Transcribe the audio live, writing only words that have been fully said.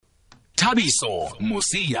Thabiso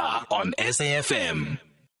Mosia on SAFM.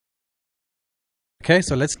 Okay,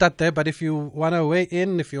 so let's start there. But if you want to weigh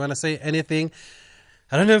in, if you want to say anything,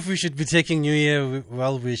 I don't know if we should be taking New Year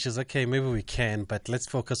well wishes. Okay, maybe we can, but let's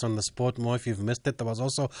focus on the sport more. If you've missed it, there was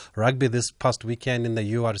also rugby this past weekend in the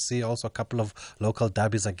URC. Also a couple of local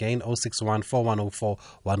derbies again. 061 4104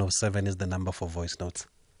 107 is the number for voice notes.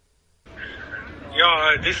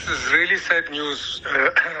 Yeah, this is really sad news,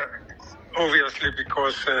 obviously,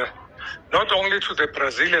 because not only to the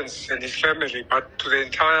Brazilians and his family, but to the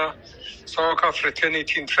entire soccer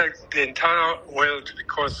fraternity, in fact, the entire world,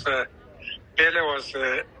 because Pele was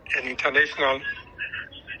an international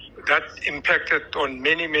that impacted on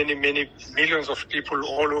many millions of people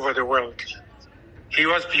all over the world. He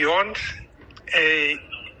was beyond a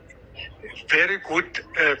very good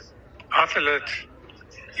athlete.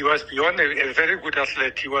 He was beyond a very good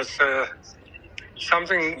athlete. He was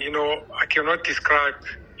something, I cannot describe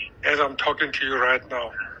as I'm talking to you right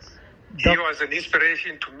now. He was an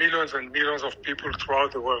inspiration to millions and millions of people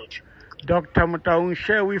throughout the world. Dr. Motaung,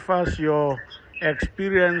 share with us your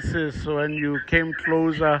experiences when you came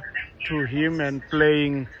closer to him and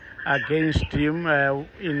playing against him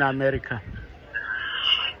in America.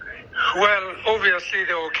 Well, obviously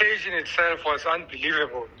the occasion itself was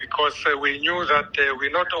unbelievable because we knew that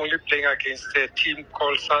we're not only playing against a team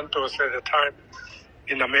called Santos at the time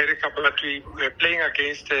in America, but we were playing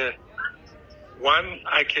against one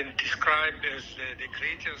I can describe as the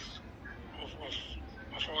greatest of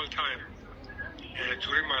all time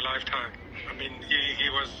during my lifetime. I mean, he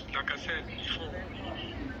was, like I said before,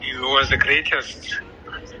 he was the greatest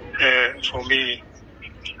for me.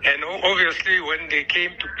 And obviously, when they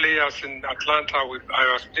came to play us in Atlanta, I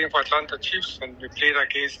was playing for Atlanta Chiefs, and we played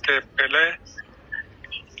against Pele.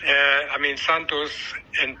 Santos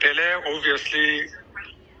and Pele obviously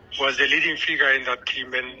was the leading figure in that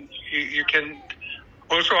team. And you can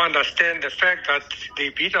also understand the fact that they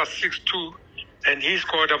beat us 6-2, and he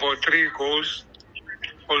scored about 3 goals.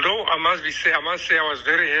 Although I must say I was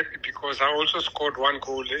very happy because I also scored 1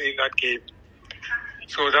 goal in that game.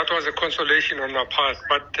 So that was a consolation on my part.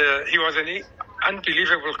 But he was an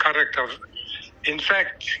unbelievable character. In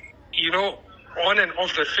fact, on and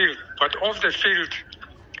off the field. But off the field,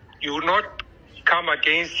 you would not come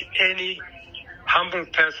against any humble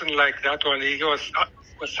person like that one. He was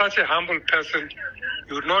such a humble person.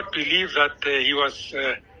 You would not believe that he was,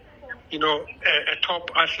 a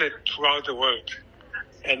top athlete throughout the world.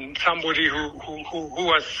 And somebody who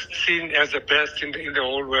was seen as the best in the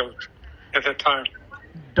whole world at the time.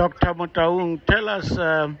 Dr. Motaung, tell us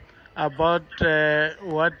about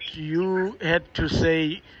what you had to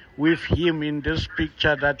say with him in this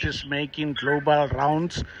picture that is making global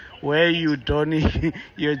rounds, where you donning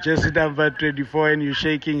your jersey number 24 and you're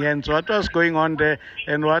shaking hands. What was going on there,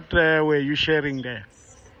 and what were you sharing there?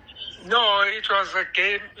 No, it was a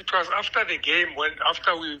game. It was after the game,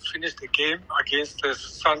 after we finished the game against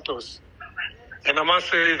Santos. And I must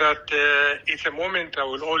say that it's a moment I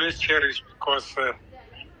will always cherish because,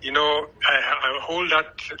 I hold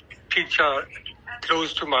that picture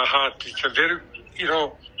close to my heart. It's a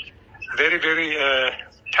very, very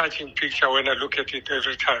touching picture when I look at it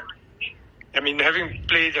every time. I mean, having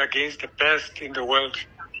played against the best in the world,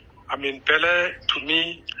 Pele, to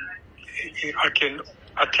me, I can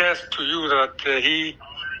attest to you that he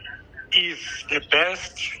is the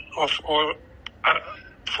best of all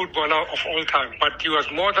footballer of all time. But he was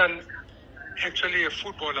more than actually a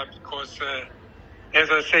footballer because, as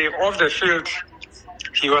I say, off the field,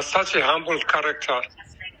 he was such a humble character.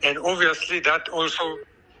 And obviously that also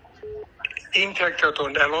impacted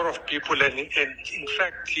on a lot of people. And in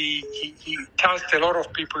fact, he touched a lot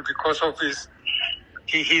of people because of his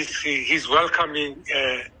welcoming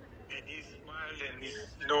and his smile and his,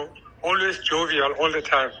 always jovial all the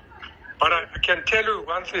time. But I can tell you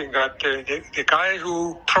one thing, that the guy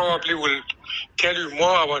who probably will tell you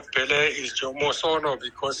more about Pele is Joe Mosono,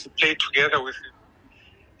 because he played together with him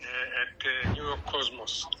at New York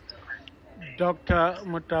Cosmos. Dr.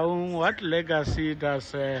 Motaung, what legacy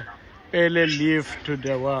does Pele leave to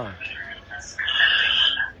the world?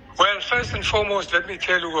 Well, first and foremost, let me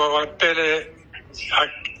tell you what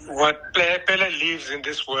Pele leaves in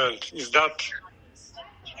this world is that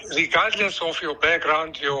regardless of your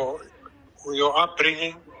background, your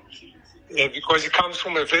upbringing, because he comes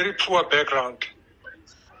from a very poor background,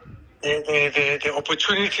 the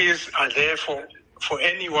opportunities are there for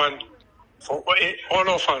anyone, for all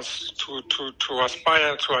of us to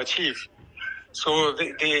aspire to achieve. So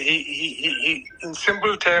he, in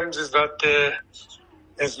simple terms, is that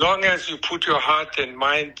as long as you put your heart and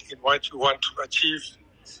mind in what you want to achieve,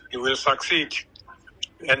 you will succeed.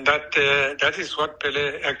 And that is what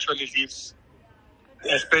Pele actually lives,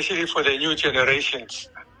 especially for the new generations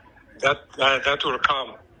that will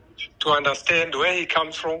come, to understand where he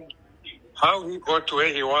comes from, how he got to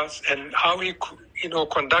where he was, and how he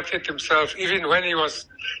conducted himself, even when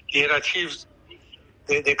he had achieved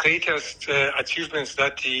the greatest achievements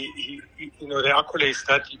that the accolades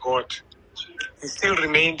that he got. He still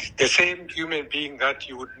remained the same human being that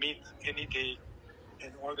you would meet any day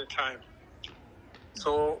and all the time.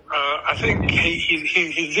 So I think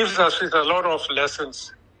he gives us with a lot of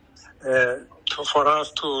lessons for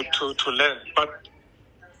us to learn. But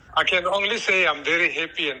I can only say I'm very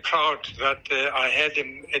happy and proud that I had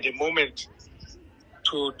him at the moment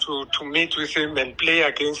to meet with him and play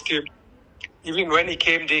against him. Even when they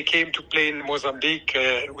came to play in Mozambique.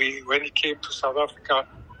 When he came to South Africa,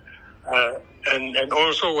 and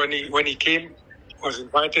also when he was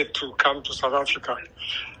invited to come to South Africa.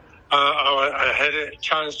 I had a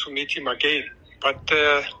chance to meet him again, but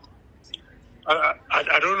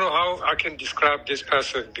I don't know how I can describe this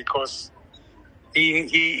person, because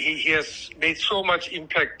he has made so much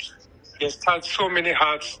impact. He has touched so many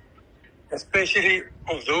hearts, especially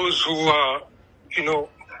of those who are,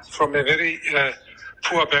 from a very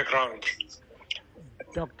poor background.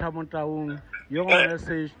 Dr. Motaung, your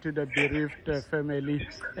message to the bereaved family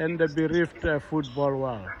and the bereaved football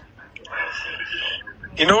world.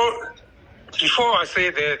 Before I say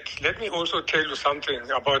that, let me also tell you something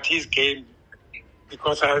about his game,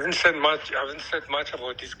 because I haven't said much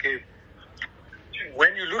about this game.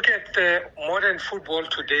 When you look at modern football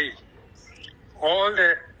today, all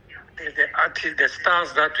the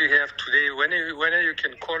stars that we have today, whether you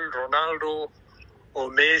can call Ronaldo or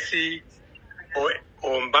Messi or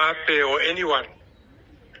Mbappe or anyone,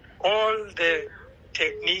 all the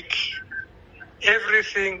technique,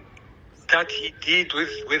 everything that he did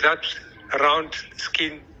with that round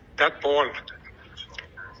skin, that ball,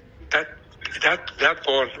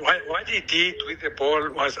 what he did with the ball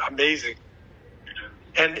was amazing.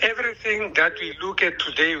 And everything that we look at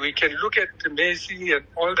today, we can look at Messi and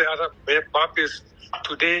all the other Mbappes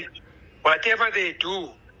today. Whatever they do,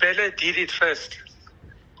 Pele did it first.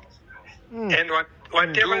 And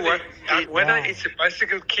whether it's a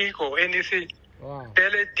bicycle kick or anything,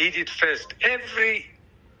 Pele did it first. Every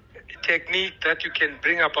technique that you can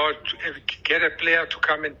bring about, get a player to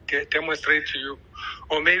come and demonstrate to you,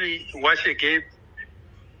 or maybe watch a game.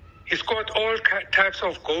 He scored all types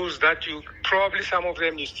of goals that you probably, some of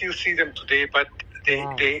them you still see them today, but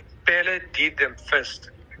Pele did them first.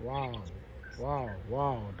 Wow.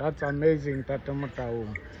 That's amazing, Tata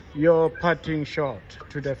Motaung. Your parting shot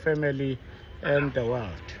to the family and the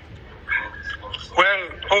world. Well,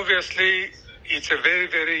 obviously, it's a very,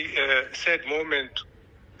 very sad moment.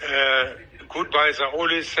 Goodbyes are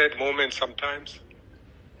always sad moments sometimes.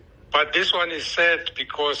 But this one is sad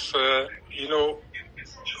because,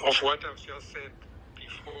 of what I've just said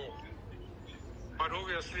before. But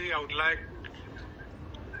obviously, I would like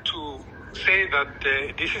to say that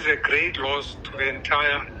this is a great loss to the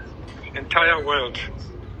entire world.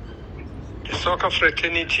 The soccer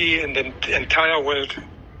fraternity and the entire world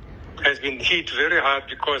has been hit very hard,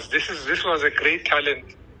 because this was a great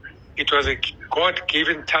talent. It was a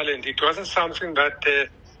God-given talent. It wasn't something that,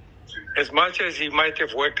 as much as he might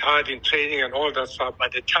have worked hard in training and all that stuff,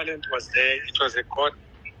 but the talent was there. It was a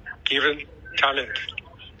God-given talent.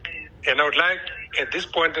 And I would like, at this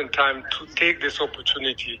point in time, to take this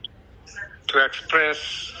opportunity to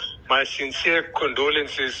express my sincere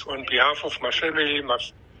condolences on behalf of my family, my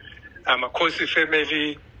Makosi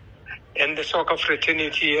family, and the soccer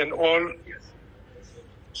fraternity, and all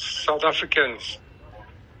South Africans.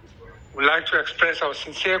 We'd like to express our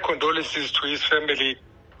sincere condolences to his family,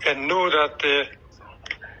 and know that,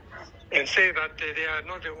 and say that they are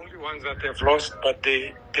not the only ones that have lost, but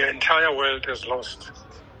the entire world has lost.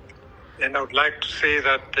 And I would like to say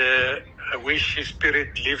that I wish his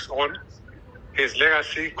spirit lives on, his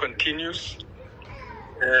legacy continues,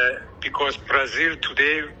 because Brazil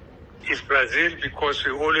today is Brazil because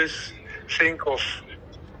we always think of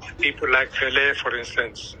people like Pelé, for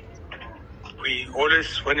instance. We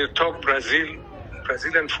always, when you talk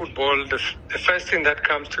Brazilian football, the first thing that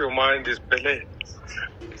comes to your mind is Pelé.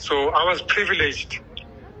 So I was privileged,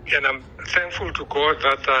 and I'm thankful to God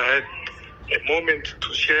that I had a moment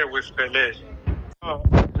to share with Pelé.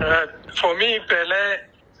 For me, Pelé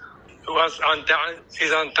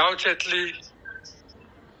is undoubtedly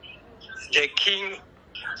the king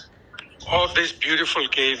of this beautiful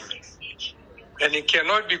game. And it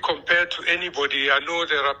cannot be compared to anybody. I know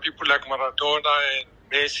there are people like Maradona and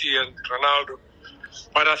Messi and Ronaldo,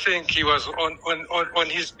 but I think he was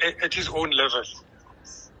at his own level.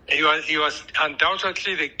 He was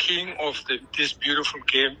undoubtedly the king of this beautiful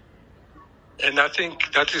game. And I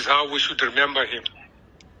think that is how we should remember him.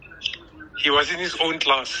 He was in his own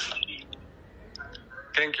class.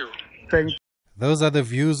 Thank you. Thank you. Those are the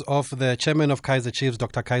views of the chairman of Kaizer Chiefs,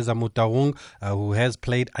 Dr. Kaizer Motaung, who has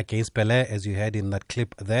played against Pelé, as you heard in that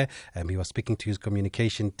clip there. He was speaking to his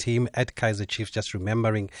communication team at Kaizer Chiefs, just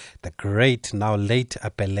remembering the great, now late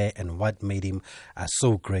Pelé and what made him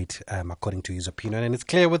so great, according to his opinion. And it's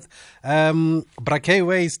clear with Braque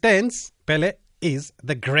where he stands, Pelé is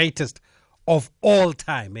the greatest of all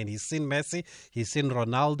time. And he's seen Messi, he's seen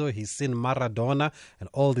Ronaldo, he's seen Maradona and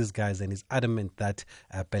all these guys, and he's adamant that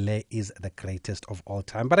Pelé is the greatest of all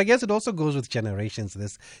time. But I guess it also goes with generations,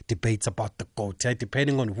 this debates about the GOAT,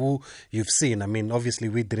 depending on who you've seen. I mean, obviously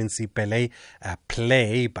we didn't see Pelé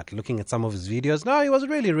play, but looking at some of his videos, no, he was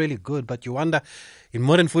really, really good. But you wonder, in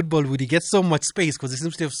modern football, would he get so much space? Because he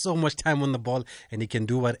seems to have so much time on the ball and he can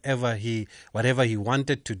do whatever he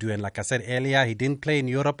wanted to do. And like I said earlier, he didn't play in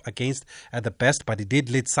Europe against the best, but he did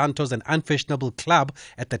lead Santos, an unfashionable club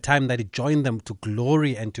at the time that he joined them, to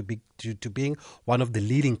glory and to being one of the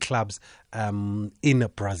leading clubs in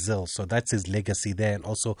Brazil. So that's his legacy there, and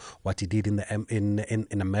also what he did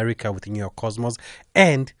in America with New York Cosmos,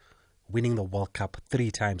 and winning the World Cup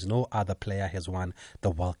 3 times. No other player has won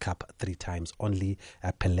the World Cup 3 times, only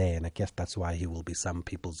Pelé, and I guess that's why he will be some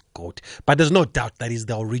people's GOAT. But there's no doubt that he's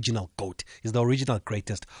the original GOAT. He's the original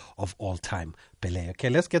greatest of all time, Pelé. Okay,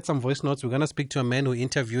 let's get some voice notes. We're going to speak to a man who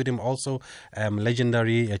interviewed him also,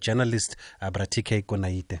 legendary journalist Bratike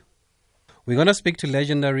Konaite. We're going to speak to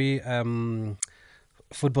legendary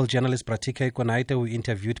football journalist Bratike Konaite, who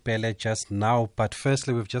interviewed Pelé just now. But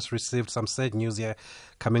firstly, we've just received some sad news here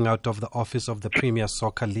coming out of the office of the Premier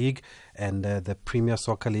Soccer League. And the Premier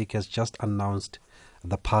Soccer League has just announced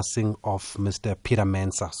the passing of Mr. Peter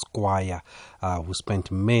Mensah, Squire, who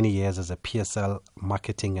spent many years as a PSL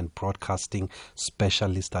marketing and broadcasting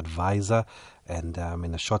specialist advisor. And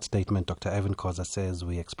in a short statement, Dr. Evan Khoza says,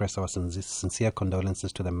 we express our sincere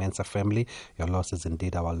condolences to the Mensah family. Your loss is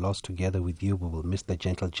indeed our loss. Together with you, we will miss the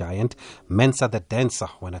gentle giant. Mensah the dancer.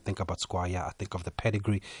 When I think about Squire, I think of the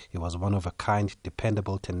pedigree. He was one of a kind,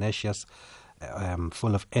 dependable, tenacious,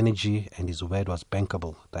 full of energy, and his word was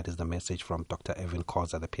bankable. That is the message from Dr. Evan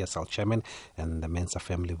Khoza, the PSL chairman, and the Mensah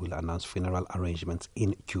family will announce funeral arrangements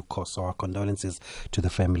in due course. So our condolences to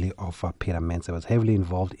the family of Peter Mensah. He was heavily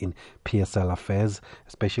involved in PSL affairs,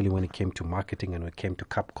 especially when it came to marketing and when it came to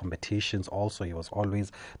cup competitions. Also, he was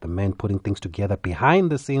always the man putting things together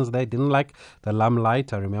behind the scenes. They didn't like the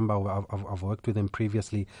limelight. I remember I've worked with him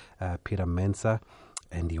previously, Peter Mensah.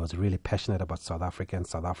 And he was really passionate about South African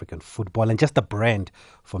football, and just the brand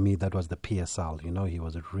for me, that was the PSL. You know, he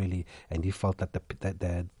was really, and he felt that the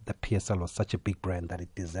PSL was such a big brand that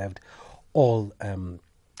it deserved all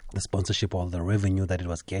the sponsorship, all the revenue that it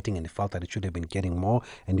was getting, and he felt that it should have been getting more,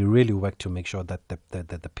 and he really worked to make sure that the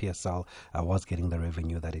PSL was getting the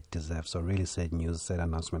revenue that it deserved. So really sad news, sad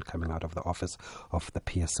announcement coming out of the office of the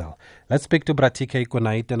PSL. Let's speak to Bratike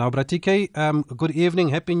Konaite. Now, Bratike, good evening,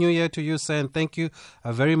 Happy New Year to you, sir, and thank you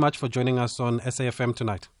very much for joining us on SAFM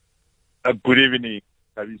tonight. Good evening,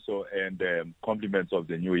 Kaviso, and compliments of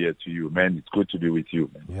the New Year to you, man. It's good to be with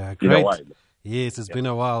you, man. Yeah, great. Yes, it's been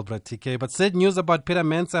a while, Bratike. But sad news about Peter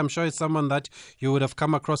Mensah. I'm sure it's someone that you would have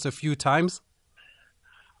come across a few times.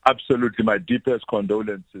 Absolutely. My deepest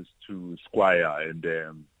condolences to Squire, and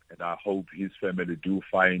I hope his family do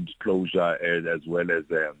find closure as well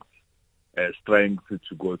as strength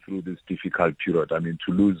to go through this difficult period. I mean,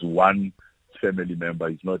 to lose one family member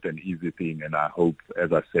is not an easy thing, and I hope,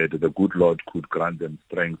 as I said, the good Lord could grant them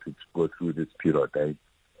strength to go through this period.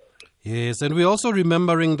 Yes, and we're also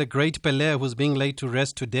remembering the great Pelé, who's being laid to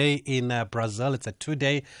rest today in Brazil. It's a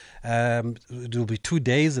 2-day, it will be 2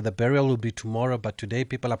 days. The burial will be tomorrow, but today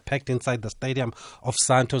people are packed inside the stadium of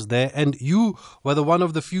Santos there. And you were one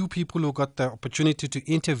of the few people who got the opportunity to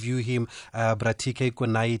interview him, Bratike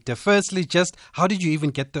Konaite. Firstly, just how did you even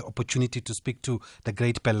get the opportunity to speak to the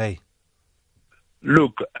great Pelé?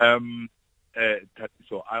 Look,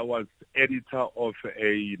 so I was editor of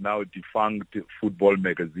a now defunct football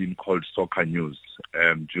magazine called Soccer News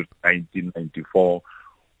during 1994,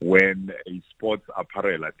 when a sports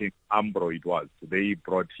apparel, I think Umbro it was, they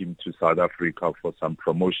brought him to South Africa for some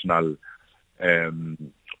promotional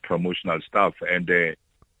stuff, and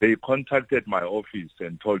they contacted my office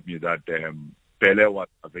and told me that Pelé was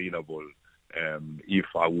available if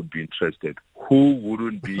I would be interested. Who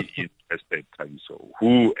wouldn't be interested? So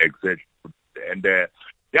who exactly? And I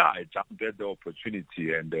jumped at the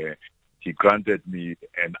opportunity, and he granted me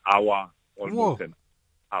an hour, almost an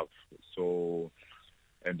hour. So,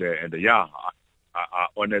 and I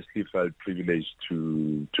honestly felt privileged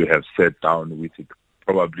to have sat down with it,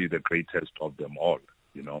 probably the greatest of them all,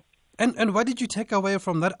 you know. And what did you take away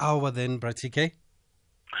from that hour then, Bratike?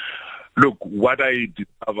 Look, what I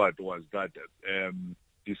discovered was that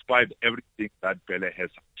despite everything that Pele has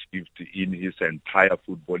achieved in his entire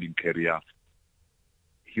footballing career,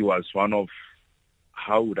 he was one of,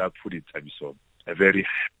 how would I put it, Tabiso, a very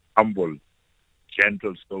humble,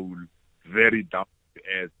 gentle soul, very down to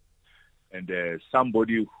earth, and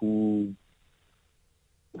somebody who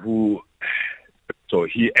so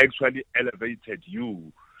he actually elevated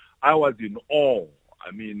you. I was in awe.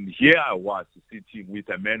 I mean, here I was sitting with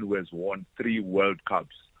a man who has won 3 World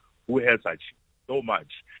Cups, who has achieved so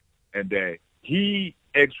much. And he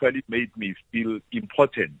actually made me feel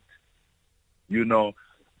important. You know,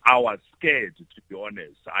 I was scared, to be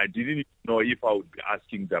honest. I didn't know if I would be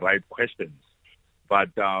asking the right questions. But,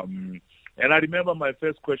 and I remember my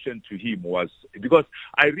first question to him was, because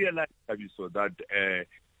I realized, so that,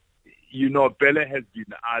 you know, Pele has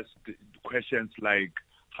been asked questions like,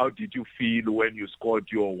 how did you feel when you scored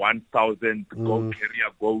your 1,000th career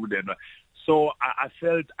goal? And so I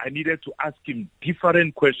felt I needed to ask him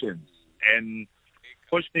different questions. And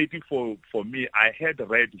fortunately for me, I had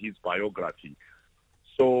read his biography.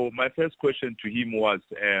 So my first question to him was,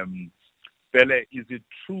 Pele, is it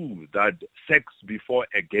true that sex before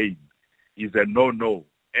a game is a no-no?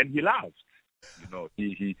 And he laughed. You know,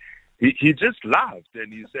 he just laughed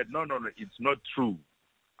and he said, no, it's not true.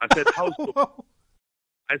 I said, how so?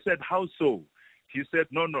 I said, how so? He said,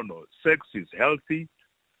 no. Sex is healthy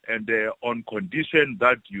and on condition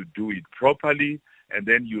that you do it properly and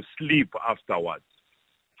then you sleep afterwards.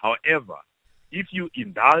 However, if you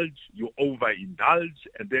indulge, you overindulge,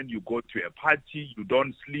 and then you go to a party, you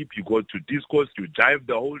don't sleep, you go to discos, you jive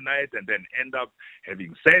the whole night and then end up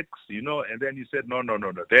having sex, you know, and then he said, no,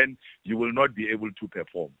 then you will not be able to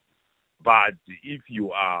perform. But if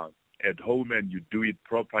you are at home and you do it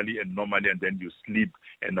properly and normally and then you sleep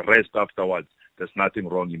and rest afterwards, there's nothing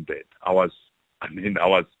wrong in bed. I was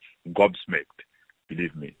gobsmacked,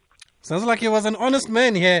 believe me. Sounds like he was an honest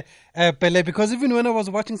man here, Pele, because even when I was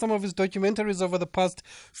watching some of his documentaries over the past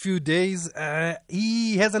few days,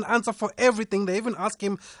 he has an answer for everything. They even ask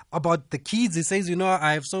him about the kids. He says, you know,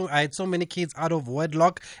 I had so many kids out of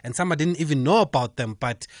wedlock and some I didn't even know about them.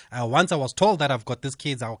 But once I was told that I've got these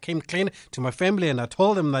kids, I came clean to my family and I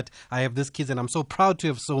told them that I have these kids and I'm so proud to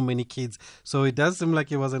have so many kids. So it does seem like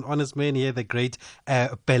he was an honest man here, the great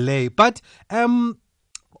Pele. But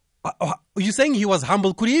you're saying he was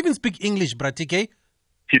humble. Could he even speak English, Bratike?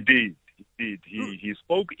 He did. He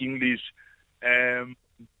spoke English,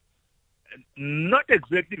 not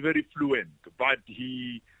exactly very fluent, but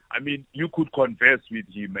you could converse with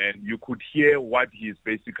him and you could hear what he's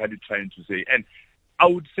basically trying to say. And I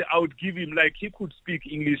would give him, like, he could speak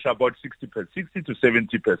English about 60 to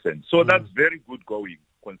 70%. So that's very good going,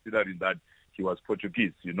 considering that he was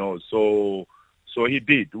Portuguese, you know. So he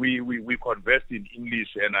did. We conversed in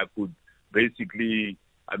English, and I could basically,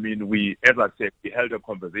 as I said, we held a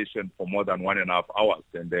conversation for more than 1.5 hours,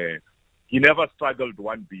 and he never struggled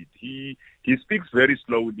one bit. He speaks very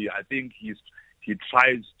slowly. I think he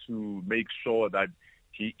tries to make sure that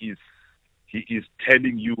he is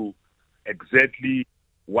telling you exactly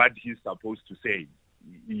what he's supposed to say.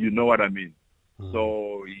 You know what I mean?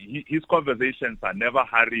 So his conversations are never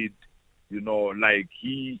hurried. You know, like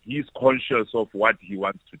he's conscious of what he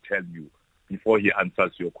wants to tell you before he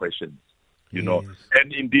answers your questions, you know.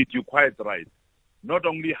 And indeed, you're quite right. Not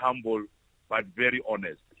only humble, but very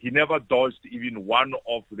honest. He never dodged even one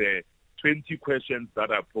of the 20 questions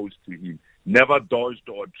that I posed to him. Never dodged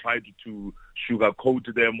or tried to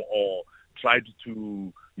sugarcoat them or tried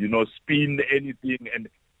to, you know, spin anything. And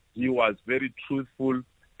he was very truthful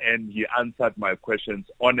and he answered my questions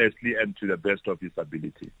honestly and to the best of his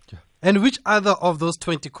ability. And which other of those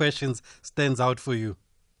 20 questions stands out for you?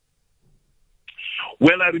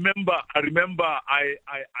 Well, I remember I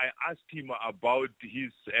asked him about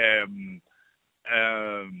his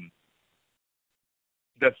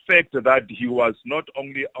the fact that he was not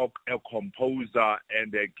only a composer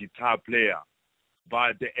and a guitar player,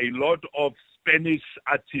 but a lot of Spanish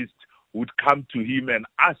artists would come to him and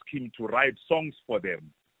ask him to write songs for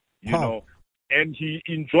them, you know, and he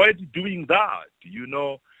enjoyed doing that, you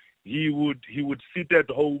know. He would sit at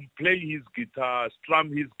home, play his guitar,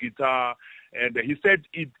 strum his guitar, and he said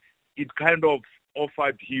it kind of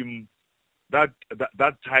offered him that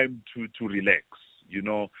time to relax, you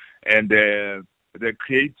know, and the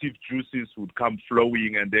creative juices would come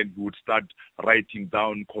flowing, and then he would start writing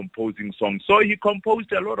down, composing songs. So he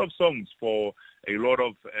composed a lot of songs for a lot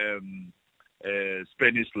of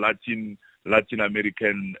Spanish Latin Latin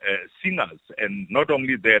American singers. And not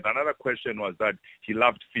only that, another question was that he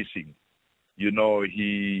loved fishing. You know,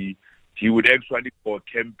 he would actually go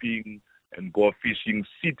camping and go fishing,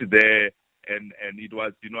 sit there, and it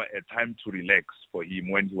was, you know, a time to relax for him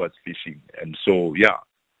when he was fishing. And so, yeah,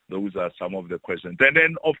 those are some of the questions. And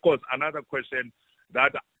then, of course, another question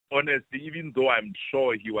that, honestly, even though I'm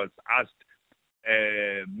sure he was asked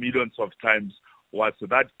millions of times, was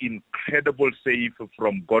that incredible save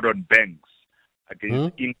from Gordon Banks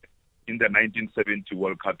against England in the 1970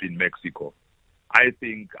 World Cup in Mexico. I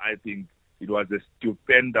think it was a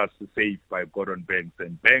stupendous save by Gordon Banks.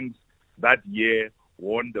 And Banks that year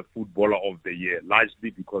won the Footballer of the Year, largely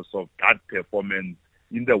because of that performance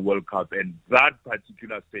in the World Cup and that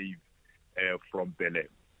particular save from Pelé.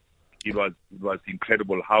 It was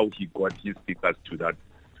incredible how he got his fingers to that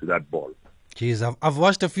ball. Jeez, I've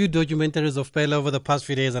watched a few documentaries of Pelé over the past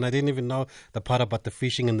few days, and I didn't even know the part about the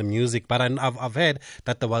fishing and the music. But I've heard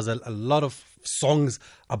that there was a lot of songs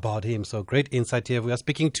about him. So great insight here. We are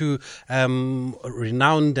speaking to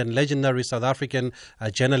renowned and legendary South African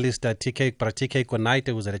journalist TK Konaite,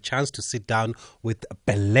 who's had a chance to sit down with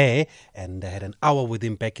Pelé and had an hour with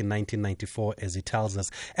him back in 1994, as he tells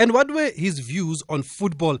us. And what were his views on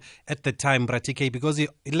football at the time, Bratike? Because he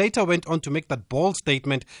later went on to make that bold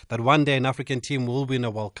statement that one day an African team will win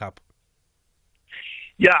a World Cup.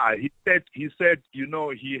 Yeah, he said, you know,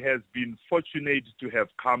 he has been fortunate to have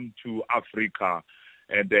come to Africa,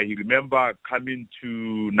 and he remember coming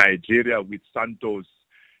to Nigeria with Santos,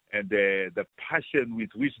 and the passion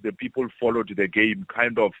with which the people followed the game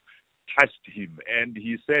kind of touched him. And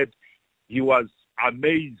he said he was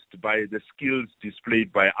amazed by the skills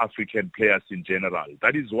displayed by African players in general.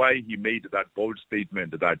 That is why he made that bold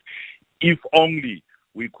statement that if only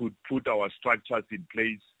we could put our structures in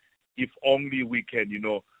place, if only we can, you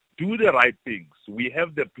know, do the right things. We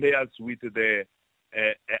have the players with the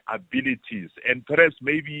abilities, and perhaps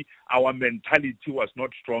maybe our mentality was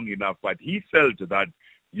not strong enough, but he felt that,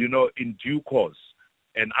 you know, in due course,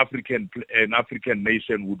 an African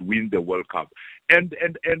nation would win the World Cup. And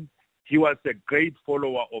he was a great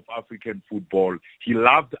follower of African football. He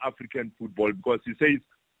loved African football because he says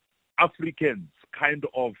Africans kind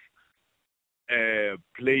of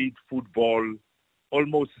played football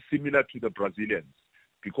almost similar to the Brazilians,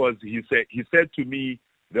 because he said to me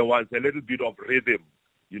there was a little bit of rhythm.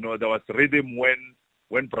 You know, there was rhythm when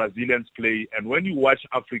Brazilians play, and when you watch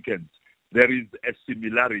Africans, there is a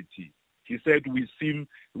similarity. He said we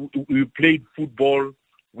played football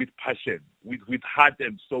with passion, with heart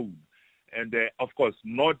and soul, and of course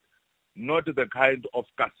not the kind of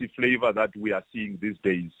gassy flavor that we are seeing these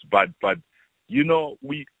days, but you know,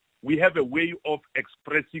 we have a way of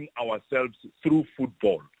expressing ourselves through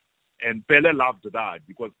football. And Pelé loved that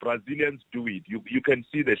because Brazilians do it. You can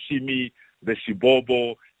see the shimmy, the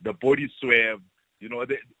shibobo, the body swerve. You know,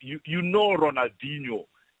 you know Ronaldinho.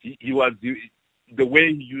 He was the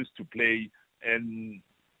way he used to play. And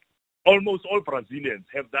almost all Brazilians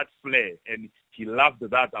have that flair. And he loved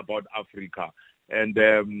that about Africa. And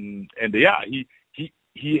yeah,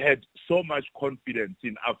 he had so much confidence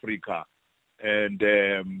in Africa. And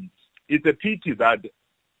it's a pity that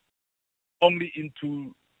only in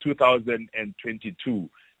 2022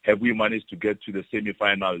 have we managed to get to the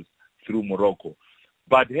semifinals through Morocco.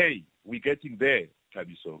 But hey, we're getting there,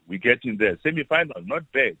 Tabiso. We're getting there. Semifinal,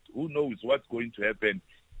 not bad. Who knows what's going to happen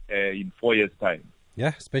in 4 years' time.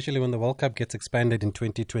 Yeah, especially when the World Cup gets expanded in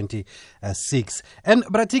 2026. And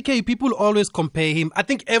Bratike, people always compare him. I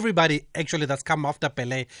think everybody actually that's come after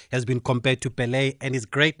Pelé has been compared to Pelé, and his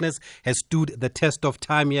greatness has stood the test of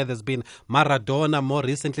time. Yeah, there's been Maradona. More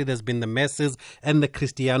recently, there's been the Messi and the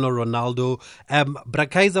Cristiano Ronaldo.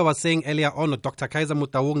 Kaiser was saying earlier on, Dr. Kaiser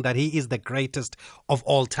Motaung, that he is the greatest of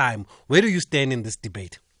all time. Where do you stand in this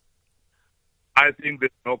debate? I think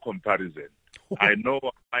there's no comparison. I know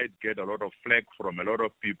I might get a lot of flack from a lot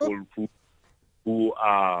of people who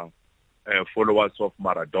are followers of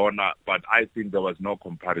Maradona, but I think there was no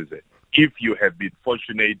comparison. If you have been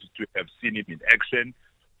fortunate to have seen him in action,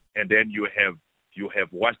 and then you have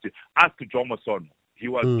watched it, ask Jomo Sono. He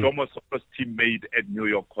was Jomo Sono's teammate at New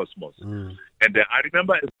York Cosmos. And I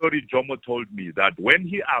remember a story Jomo told me that when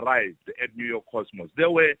he arrived at New York Cosmos,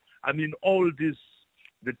 there were,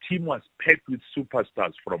 the team was packed with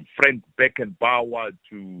superstars, from Frank Beckenbauer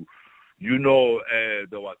to, you know,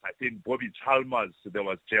 there was, I think, Bobby Chalmers, there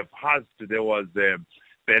was Jeff Hurst, there was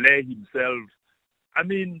Pelé himself.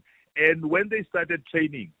 And when they started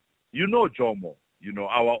training, you know Jomo, you know,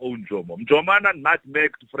 our own Jomo. Jomana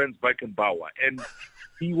nutmegged Frank Beckenbauer, and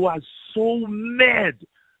he was so mad.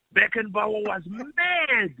 Beckenbauer was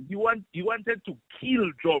mad. He wanted to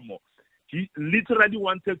kill Jomo. He literally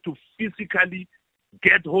wanted to physically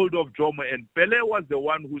get hold of Jomo, and Pele was the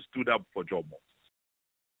one who stood up for Jomo.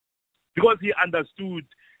 Because he understood,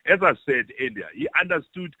 as I said earlier, he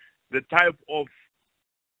understood the type of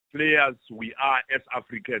players we are as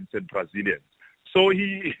Africans and Brazilians. So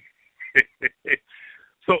he,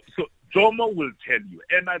 so Jomo will tell you,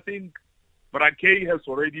 and I think Brakey has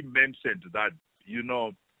already mentioned that,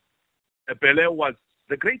 Pele was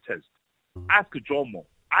the greatest. Ask Jomo.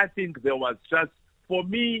 I think there was just, for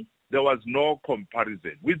me, there was no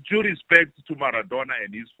comparison. With due respect to Maradona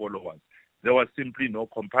and his followers, there was simply no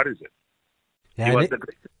comparison. Yeah, He was the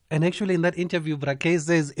greatest. And actually, in that interview, Brakey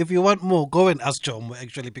says, if you want more, go and ask Jomo,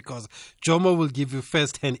 actually, because Jomo will give you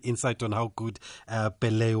first-hand insight on how good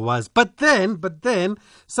Pele was. But then,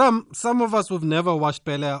 some of us who've never watched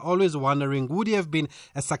Pele are always wondering, would he have been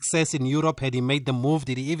a success in Europe had he made the move?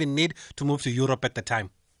 Did he even need to move to Europe at the time?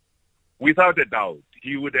 Without a doubt,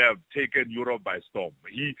 he would have taken Europe by storm.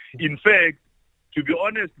 In fact, to be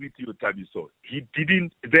honest with you, Tabiso, he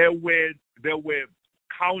didn't. There were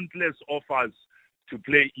countless offers to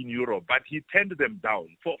play in Europe, but he turned them down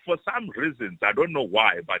for some reasons. I don't know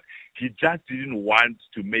why, but he just didn't want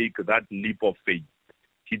to make that leap of faith.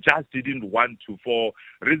 He just didn't want to, for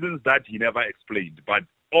reasons that he never explained. But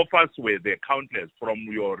offers were there, countless, from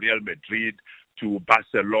your Real Madrid to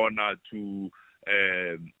Barcelona to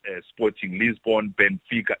Sporting Lisbon,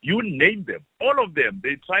 Benfica, you name them, all of them.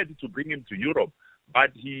 They tried to bring him to Europe,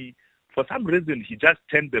 but he, for some reason, he just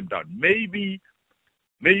turned them down. Maybe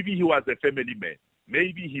he was a family man.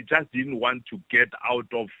 Maybe he just didn't want to get out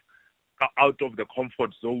of the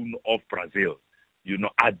comfort zone of Brazil.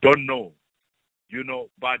 I don't know.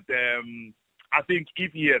 But I think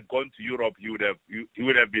if he had gone to Europe, he would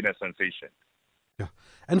have been a sensation. Yeah.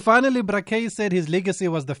 And finally, Brakey said his legacy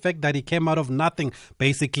was the fact that he came out of nothing,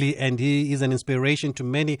 basically, and he is an inspiration to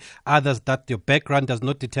many others, that your background does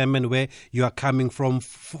not determine where you are coming from.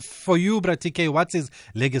 For you, Brakey, what's his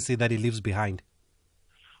legacy that he leaves behind?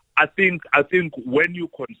 I think when you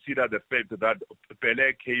consider the fact that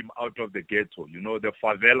Pele came out of the ghetto, the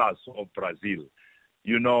favelas of Brazil,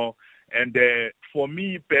 and for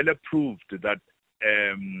me, Pele proved that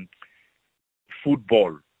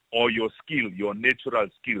football, or your skill, your natural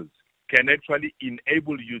skills, can actually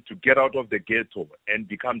enable you to get out of the ghetto and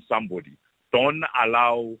become somebody. Don't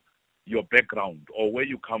allow your background or where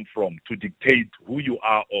you come from to dictate who you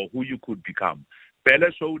are or who you could become.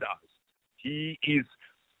 Pele showed us he is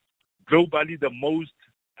globally the most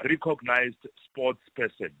recognized sports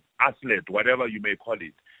person, athlete, whatever you may call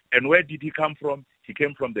it. And where did he come from? He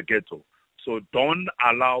came from the ghetto. So don't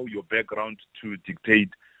allow your background to dictate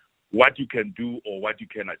what you can do or what you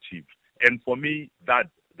can achieve. And for me, that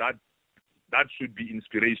should be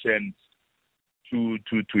inspiration to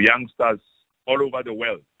youngsters all over the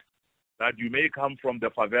world. That you may come from the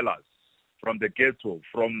favelas, from the ghetto,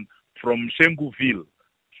 from Shengueville,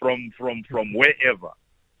 from wherever,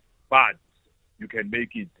 but you can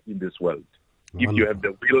make it in this world. Wonderful. If you have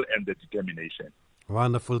the will and the determination.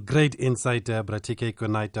 Wonderful. Great insight, Brakey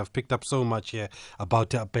Konate. I've picked up so much here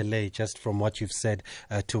about Pele just from what you've said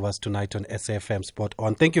to us tonight on SAFM Sport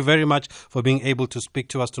On. Thank you very much for being able to speak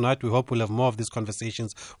to us tonight. We hope we'll have more of these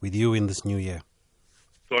conversations with you in this new year.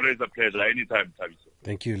 It's always a pleasure. Anytime, Tabiso.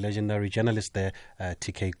 Thank you. Legendary journalist there,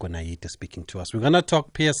 TK Konate, speaking to us. We're going to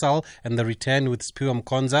talk PSL and the return with Siphiwe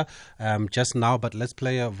Mkhonza just now, but let's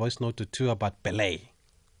play a voice note or two about Pele.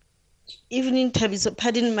 Evening, Tabiso.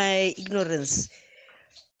 Pardon my ignorance.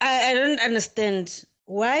 I don't understand.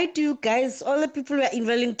 Why do you guys, all the people who are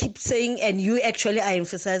involved, keep saying, and you actually are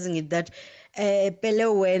emphasizing it, that Pele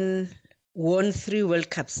won 3 World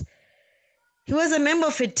Cups? He was a member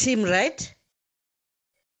of a team, right?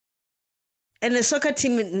 And a soccer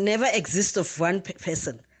team never exists of one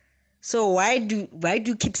person. So why do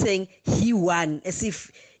you keep saying he won as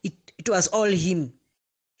if it was all him?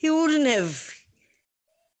 He wouldn't have.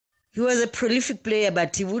 He was a prolific player,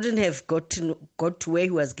 but he wouldn't have got to where he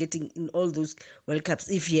was getting in all those World Cups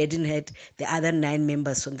if he hadn't had the other 9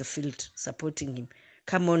 members on the field supporting him.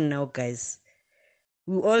 Come on now, guys.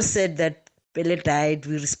 We all said that Pele died.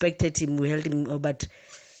 We respected him. We held him. But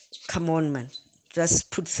come on, man. Just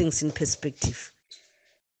put things in perspective.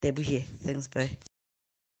 Debbie here. Thanks, bye.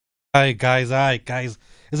 Hi, guys.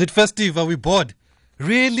 Is it festive? Are we bored?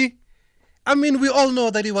 Really? I mean, we all know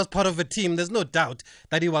that he was part of a team. There's no doubt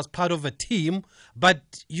that he was part of a team.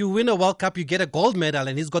 But you win a World Cup, you get a gold medal,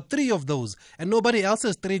 and he's got 3 of those. And nobody else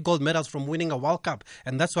has 3 gold medals from winning a World Cup.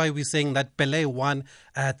 And that's why we're saying that Pele won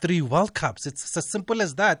 3 World Cups. It's as simple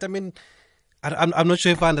as that. I mean, I'm not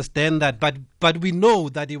sure if I understand that, but we know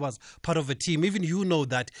that he was part of a team. Even you know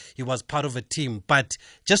that he was part of a team. But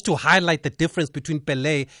just to highlight the difference between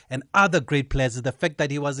Pelé and other great players is the fact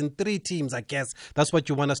that he was in 3 teams, I guess. That's what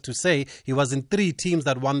you want us to say. He was in 3 teams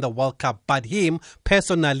that won the World Cup. But him,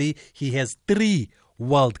 personally, he has 3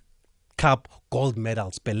 World Cup gold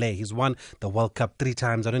medals. Pelé, he's won the World Cup 3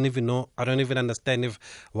 times. I don't even understand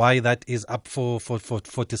why that is up for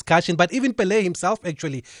discussion. But even Pelé himself,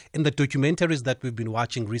 actually, in the documentaries that we've been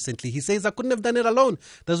watching recently, he says, I couldn't have done it alone.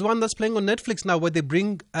 There's one that's playing on Netflix now where they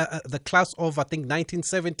bring the class of, I think,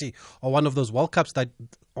 1970 or one of those World Cups that,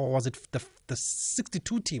 or was it the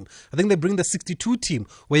 62 team? I think they bring the 62 team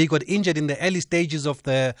where he got injured in the early stages of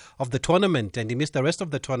the tournament and he missed the rest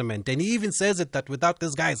of the tournament. And he even says it that without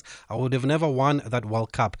these guys, I would have never won that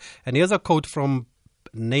World Cup. And here's a quote from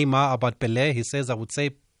Neymar about Pelé. He says, I would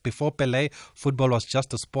say before Pelé, football was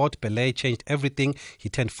just a sport. Pelé changed everything. He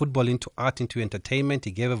turned football into art, into entertainment.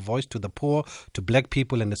 He gave a voice to the poor, to black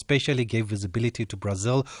people, and especially gave visibility to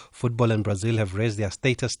Brazil. Football and Brazil have raised their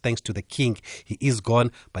status thanks to the king. He is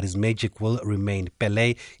gone, but his magic will remain.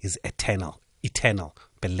 Pelé is eternal.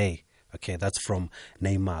 Pelé. Okay, that's from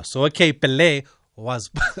Neymar. So, okay, Pelé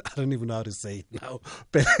was, I don't even know how to say it now.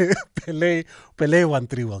 Pelé won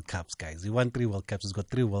 3 World Cups, guys. He won 3 World Cups. He's got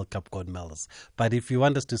 3 World Cup gold medals. But if you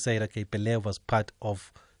want us to say it, okay, Pelé was part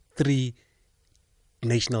of 3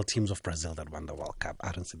 national teams of Brazil that won the World Cup.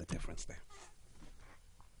 I don't see the difference there.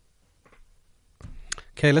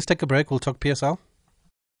 Okay, let's take a break. We'll talk PSL.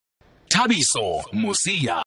 Thabiso Mosia.